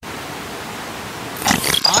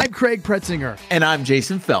I'm Craig Pretzinger. And I'm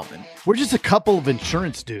Jason Feldman. We're just a couple of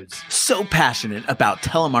insurance dudes. So passionate about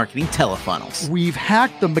telemarketing telefunnels. We've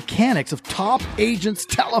hacked the mechanics of top agents'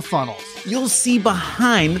 telefunnels. You'll see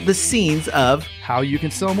behind the scenes of how you can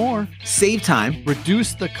sell more, save time,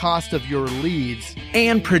 reduce the cost of your leads,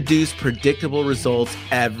 and produce predictable results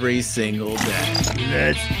every single day.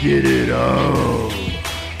 Let's get it on.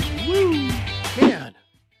 Woo! Man,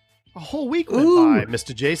 a whole week went by,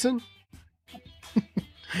 Mr. Jason.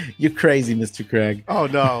 You're crazy, Mr. Craig. Oh,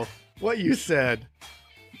 no. What you said.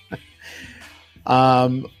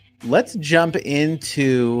 Let's jump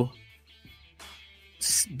into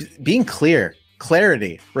being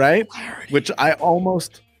clarity, right? Clarity. Which I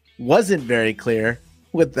almost wasn't very clear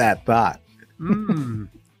with that thought. Isn't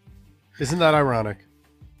that ironic?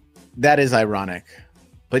 That is ironic.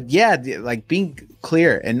 But yeah, like being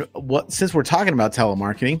clear. And since we're talking about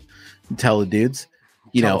telemarketing, teledudes,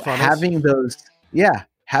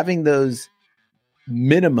 having those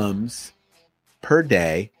minimums per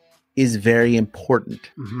day is very important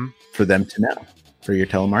for them to know, for your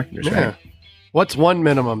telemarketers, right? What's one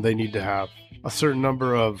minimum they need to have? A certain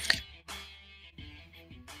number of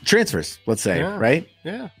transfers, let's say, right?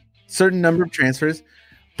 Yeah. Certain number of transfers.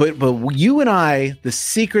 But you and I, the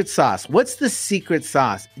secret sauce. What's the secret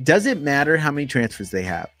sauce? Does it matter how many transfers they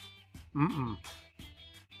have?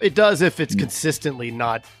 It does if it's consistently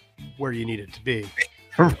not where you need it to be.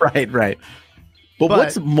 Right. But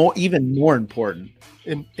what's even more important?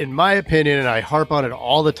 In my opinion, and I harp on it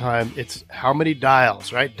all the time, it's how many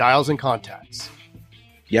dials, right? Dials and contacts.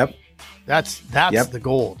 Yep. That's the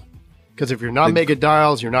gold. Because if you're not making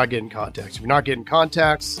dials, you're not getting contacts. If you're not getting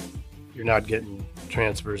contacts, you're not getting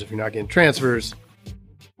transfers. If you're not getting transfers,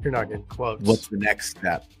 you're not getting quotes. What's the next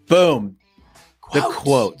step? Boom. Quotes. The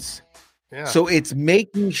quotes. Yeah. So it's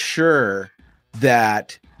making sure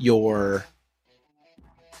that your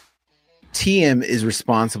TM is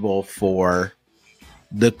responsible for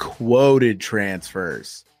the quoted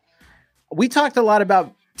transfers. We talked a lot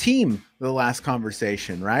about team the last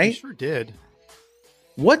conversation, right? We sure did.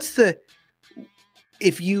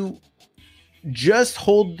 If you just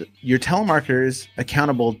hold your telemarketers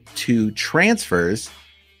accountable to transfers,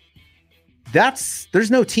 there's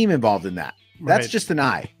no team involved in that. That's just an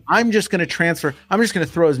I. I'm just going to transfer. I'm just going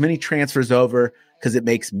to throw as many transfers over because it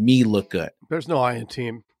makes me look good. There's no I in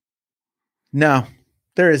team. No,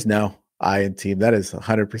 there is no I in team. That is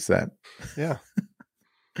 100%. Yeah.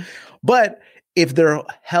 But if they're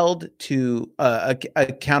held to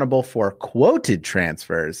accountable for quoted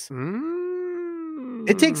transfers,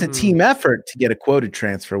 it takes a team effort to get a quoted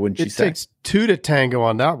transfer, wouldn't you say? It takes two to tango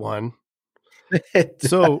on that one.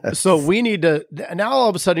 So we need to, now all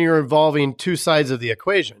of a sudden you're involving two sides of the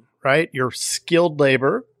equation, right? Your skilled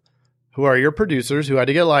labor, who are your producers who had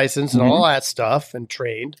to get licensed and all that stuff and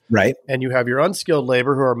trained. Right. And you have your unskilled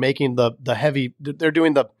labor who are making the heavy, they're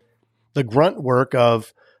doing the grunt work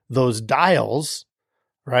of those dials,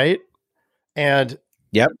 right? And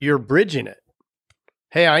you're bridging it.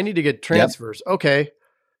 Hey, I need to get transfers. Yep. Okay.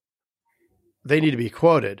 They need to be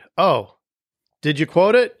quoted. Oh, did you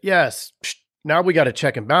quote it? Yes. Now we got to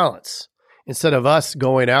check and balance instead of us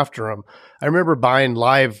going after them. I remember buying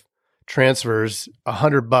live transfers,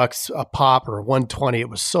 $100 a pop or 120. It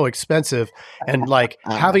was so expensive, and like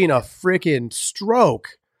having a freaking stroke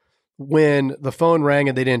when the phone rang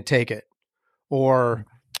and they didn't take it, or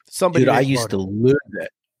somebody. Dude, I used to lose it.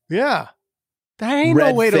 Yeah, that ain't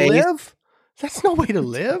no way to live. That's no way to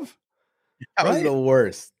live. That was the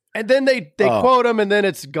worst. And then they quote them, and then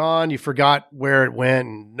it's gone. You forgot where it went,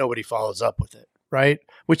 and nobody follows up with it, right?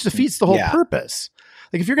 Which defeats the whole purpose.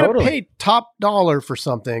 Like if you're going to pay top dollar for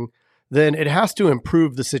something, then it has to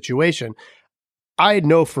improve the situation. I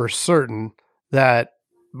know for certain that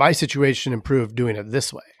my situation improved doing it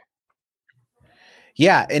this way.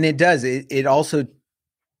 Yeah, and it does. It also,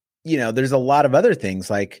 there's a lot of other things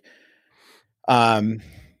like, that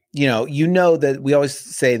we always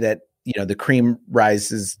say that, the cream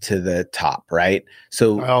rises to the top, right?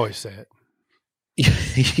 So I always say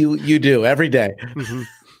it. You do every day.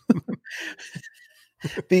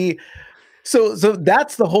 So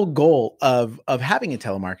that's the whole goal of having a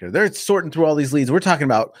telemarketer. They're sorting through all these leads. We're talking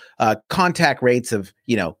about contact rates of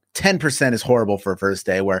 10% is horrible for a first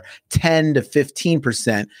day, where 10 to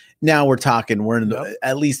 15%. Now we're in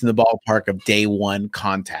at least in the ballpark of day one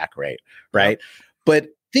contact rate, right? Yep. But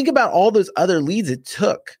think about all those other leads it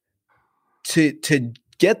took to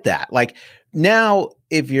get that. Like now,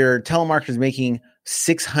 if your telemarketer is making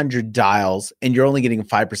 600 dials and you're only getting a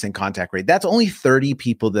 5% contact rate, that's only 30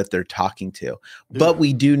 people that they're talking to. But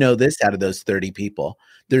we do know this: out of those 30 people,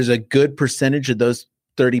 there's a good percentage of those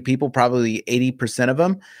 30 people, probably 80% of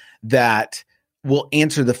them, that will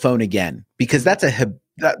answer the phone again, because that's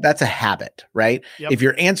a habit, right? Yep. If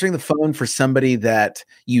you're answering the phone for somebody that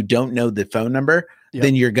you don't know the phone number,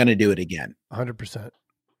 then you're going to do it again. 100%.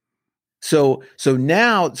 So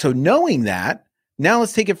knowing that, now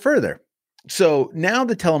let's take it further. So now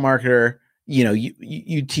the telemarketer,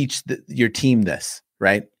 you teach your team this,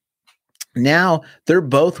 right? Now they're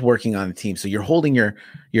both working on a team. So you're holding your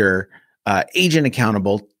agent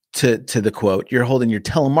accountable to the quote. You're holding your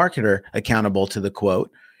telemarketer accountable to the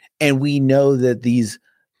quote. And we know that these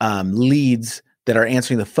leads that are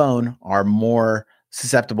answering the phone are more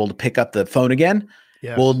susceptible to pick up the phone again.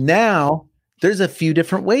 Yes. Well, now there's a few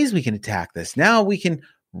different ways we can attack this. Now we can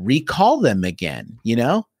recall them again,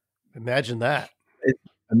 Imagine that.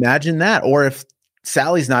 Imagine that. Or if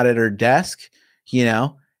Sally's not at her desk,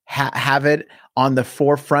 have it on the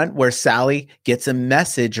forefront where Sally gets a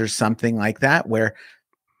message or something like that, where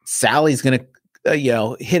Sally's going to,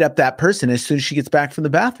 hit up that person as soon as she gets back from the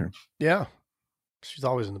bathroom. Yeah. She's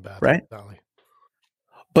always in the bathroom, right? Sally.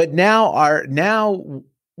 But now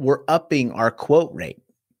we're upping our quote rate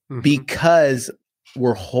because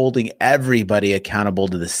we're holding everybody accountable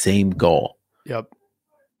to the same goal. Yep.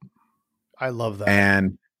 I love that.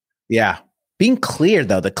 And being clear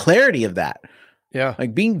though, the clarity of that. Yeah.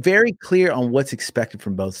 Like being very clear on what's expected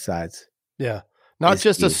from both sides. Yeah. Not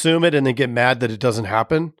just key. Assume it and then get mad that it doesn't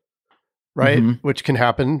happen. Right. Which can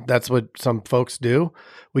happen. That's what some folks do.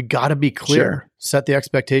 We got to be clear, set the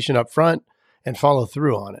expectation up front and follow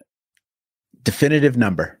through on it. Definitive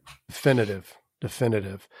number. Definitive.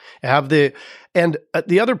 Have the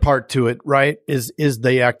other part to it, right, is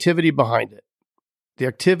the activity behind it. The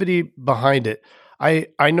activity behind it.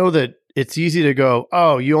 I know that it's easy to go,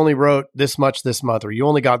 oh, you only wrote this much this month, or you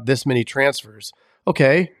only got this many transfers.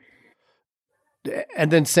 Okay.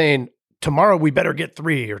 And then saying, tomorrow we better get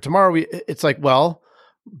 3, or tomorrow it's like, well,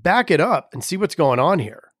 back it up and see what's going on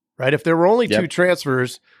here, right? If there were only 2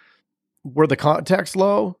 transfers, were the contacts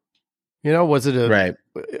low? Was it right?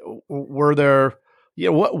 Were there,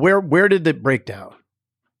 where did it break down?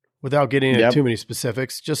 Without getting into too many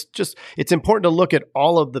specifics, just it's important to look at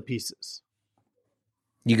all of the pieces.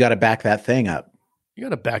 You got to back that thing up.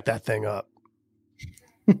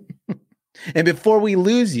 And before we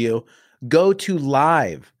lose you, go to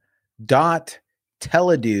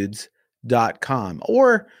live.teledudes.com,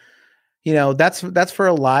 or that's for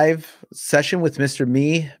a live session with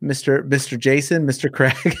Mr. Jason, Mr.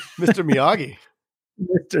 Craig, Mr. Miyagi,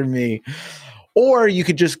 Mr. Me. Or you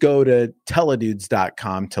could just go to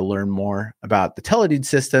teledudes.com to learn more about the Teledude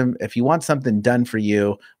system. If you want something done for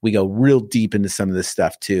you, we go real deep into some of this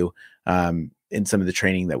stuff too, in some of the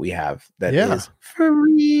training that we have that is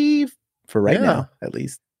free for right now, at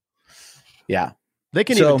least. Yeah. They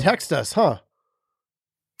can even text us, huh?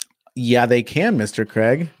 Yeah, they can, Mr.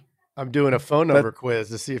 Craig. I'm doing a phone number quiz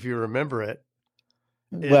to see if you remember it.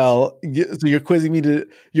 So you're quizzing me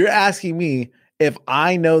you're asking me if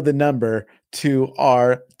I know the number to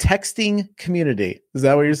our texting community. Is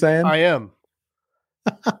that what you're saying? I am.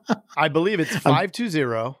 I believe it's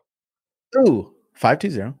 520. Ooh,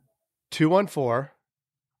 520. 214.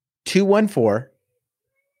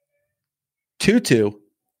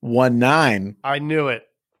 2219. I knew it.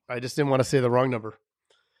 I just didn't want to say the wrong number.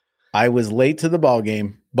 I was late to the ball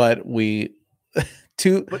game, but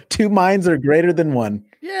two minds are greater than one.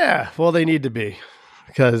 Yeah, well, they need to be,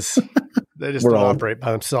 because they just don't operate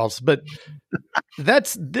by themselves. But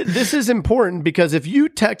this is important, because if you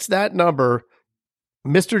text that number,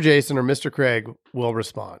 Mr. Jason or Mr. Craig will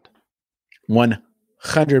respond.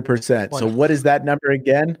 100%. So what is that number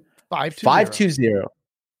again? 520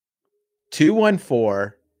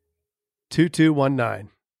 214 2219.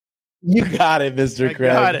 You got it, Mr.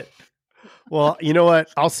 Craig. Got it. Well, you know what?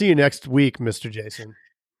 I'll see you next week, Mr. Jason.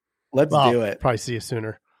 Let's do it. Probably see you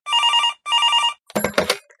sooner.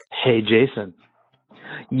 Hey, Jason.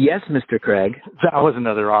 Yes, Mr. Craig. That was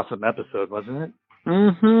another awesome episode, wasn't it?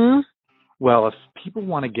 Mm-hmm. Well, if people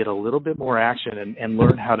want to get a little bit more action and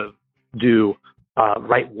learn how to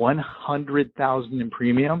write 100,000 in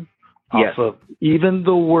premium off of even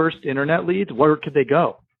the worst internet leads, where could they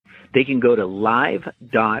go? They can go to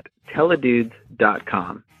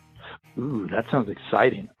live.teledudes.com. Ooh, that sounds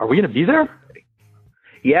exciting. Are we going to be there?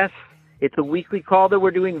 Yes. It's a weekly call that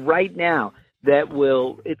we're doing right now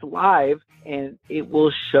it's live, and it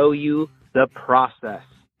will show you the process.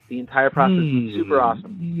 The entire process is super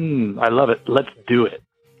awesome. I love it. Let's do it.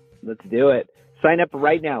 Let's do it. Sign up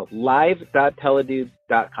right now.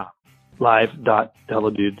 Live.teledudes.com.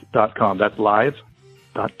 Live.teledudes.com. That's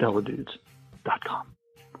live.teledudes.com.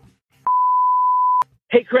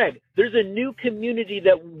 Hey, Craig, there's a new community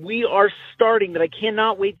that we are starting that I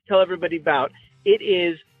cannot wait to tell everybody about. It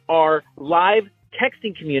is our live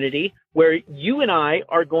texting community where you and I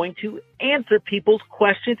are going to answer people's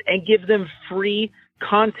questions and give them free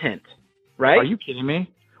content, right? Are you kidding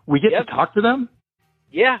me? We get to talk to them?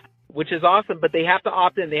 Yeah, which is awesome, but they have to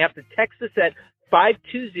opt in. They have to text us at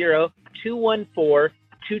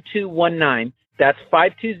 520-214-2219. That's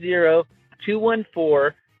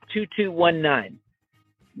 520-214-2219.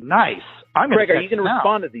 Nice. Craig, are you going to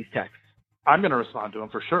respond to these texts? I'm going to respond to them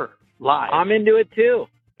for sure. Live. I'm into it too.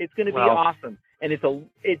 It's going to be awesome. And it's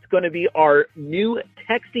going to be our new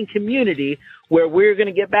texting community where we're going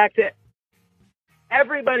to get back to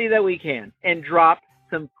everybody that we can and drop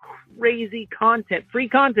some crazy content, free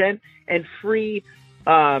content, and free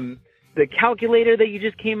the calculator that you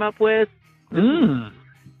just came up with.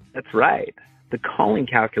 That's right. The calling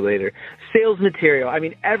calculator, sales material. I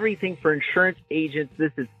mean, everything for insurance agents.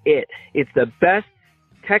 This is it. It's the best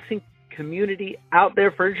texting community out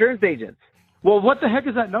there for insurance agents. Well, what the heck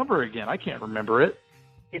is that number again? I can't remember it.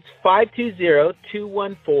 It's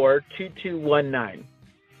 520-214-2219.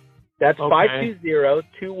 That's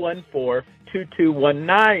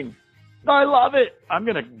 520-214-2219. I love it. I'm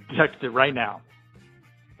going to text it right now.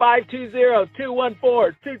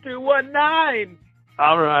 520-214-2219.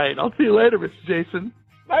 All right. I'll see you later, Mr. Jason.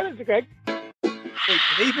 Bye, Mr. Craig. Wait, do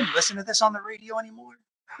they even listen to this on the radio anymore?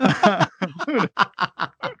 I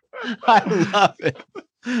love it.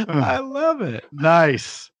 I love it.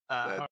 Nice.